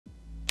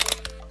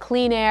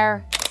Clean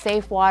air,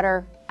 safe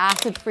water,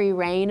 acid-free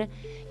rain.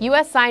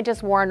 U.S.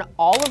 scientists warn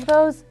all of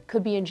those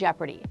could be in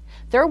jeopardy.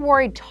 They're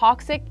worried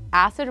toxic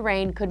acid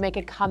rain could make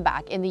a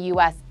comeback in the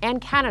U.S. and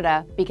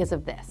Canada because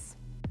of this.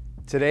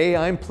 Today,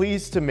 I'm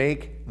pleased to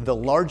make the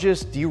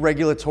largest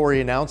deregulatory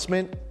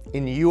announcement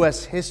in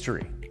U.S.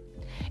 history.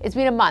 It's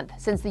been a month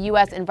since the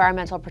U.S.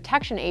 Environmental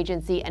Protection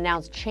Agency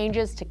announced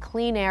changes to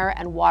clean air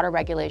and water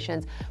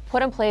regulations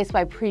put in place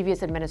by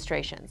previous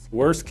administrations.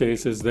 Worst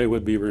cases, they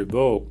would be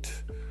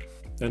revoked,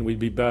 and we'd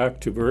be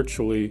back to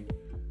virtually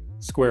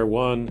square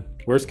one.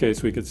 Worst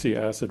case, we could see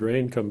acid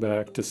rain come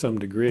back to some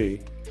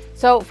degree.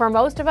 So for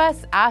most of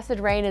us,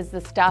 acid rain is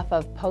the stuff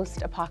of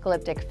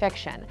post-apocalyptic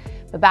fiction.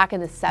 But back in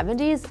the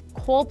 70s,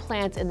 coal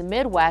plants in the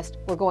Midwest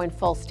were going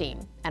full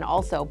steam and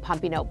also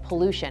pumping out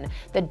pollution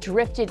that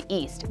drifted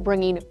east,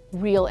 bringing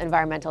real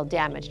environmental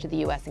damage to the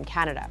US and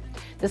Canada.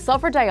 The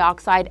sulfur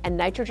dioxide and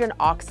nitrogen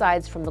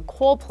oxides from the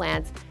coal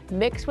plants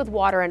mixed with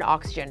water and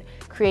oxygen,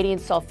 creating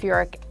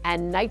sulfuric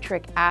and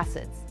nitric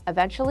acids,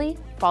 eventually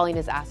falling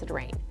as acid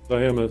rain.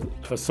 I am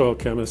a soil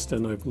chemist,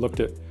 and I've looked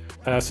at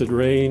acid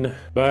rain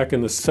back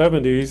in the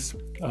 70s,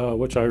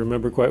 which I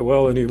remember quite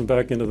well, and even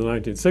back into the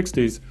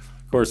 1960s.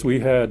 Of course, we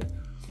had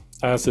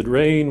acid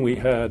rain, we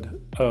had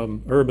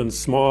urban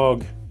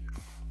smog,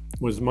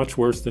 was much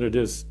worse than it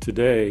is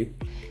today.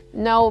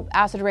 No,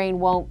 acid rain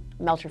won't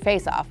melt your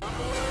face off.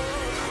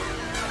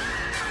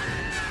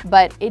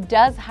 But it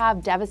does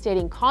have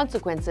devastating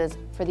consequences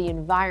for the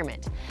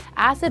environment.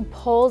 Acid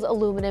pulls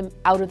aluminum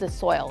out of the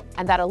soil,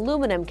 and that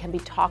aluminum can be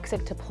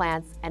toxic to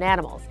plants and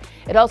animals.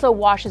 It also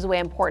washes away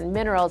important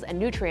minerals and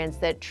nutrients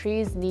that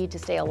trees need to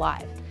stay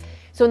alive.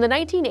 So in the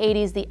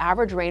 1980s, the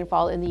average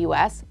rainfall in the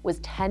US was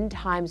 10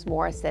 times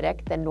more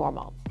acidic than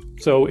normal.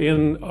 So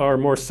in our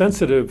more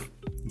sensitive,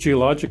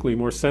 geologically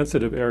more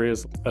sensitive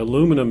areas,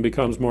 aluminum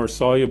becomes more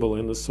soluble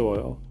in the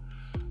soil,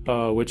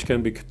 which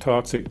can be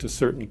toxic to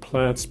certain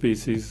plant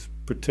species,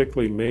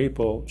 particularly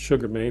maple,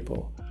 sugar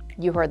maple.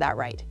 You heard that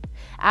right.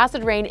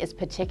 Acid rain is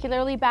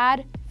particularly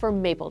bad for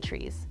maple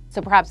trees.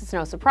 So perhaps it's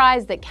no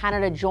surprise that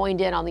Canada joined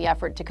in on the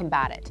effort to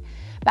combat it.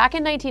 Back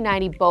in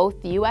 1990,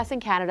 both the US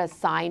and Canada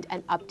signed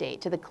an update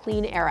to the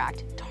Clean Air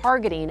Act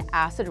targeting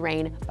acid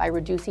rain by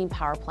reducing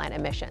power plant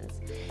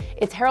emissions.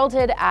 It's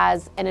heralded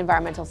as an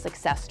environmental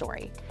success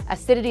story.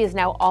 Acidity is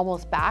now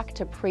almost back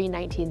to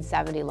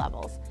pre-1970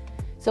 levels.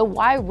 So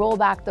why roll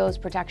back those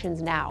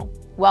protections now?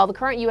 Well, the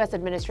current US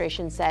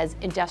administration says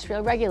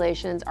industrial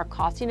regulations are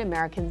costing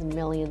Americans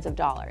millions of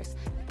dollars.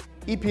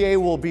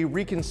 EPA will be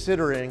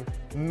reconsidering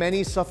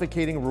many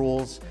suffocating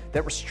rules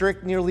that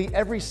restrict nearly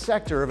every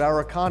sector of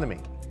our economy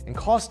and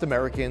cost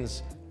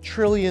Americans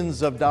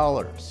trillions of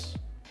dollars.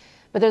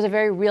 But there's a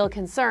very real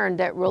concern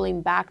that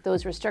rolling back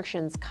those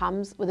restrictions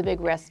comes with a big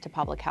risk to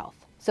public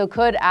health. So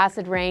could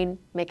acid rain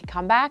make a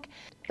comeback?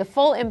 The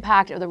full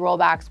impact of the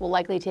rollbacks will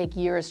likely take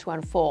years to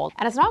unfold,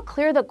 and it's not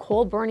clear that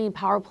coal-burning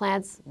power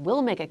plants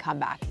will make a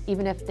comeback,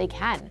 even if they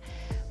can.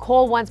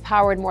 Coal once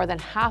powered more than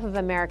half of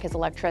America's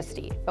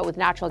electricity, but with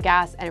natural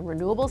gas and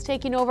renewables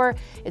taking over,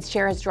 its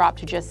share has dropped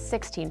to just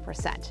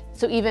 16%.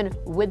 So even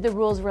with the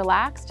rules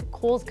relaxed,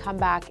 coal's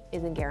comeback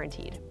isn't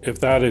guaranteed. If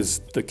that is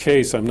the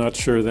case, I'm not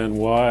sure then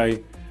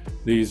why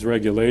these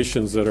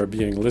regulations that are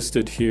being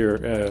listed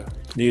here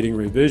needing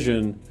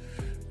revision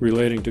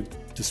relating to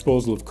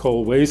disposal of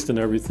coal waste and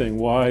everything,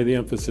 why the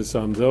emphasis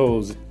on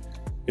those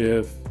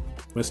if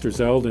Mr.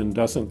 Zeldin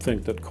doesn't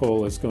think that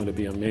coal is going to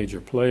be a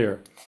major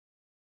player.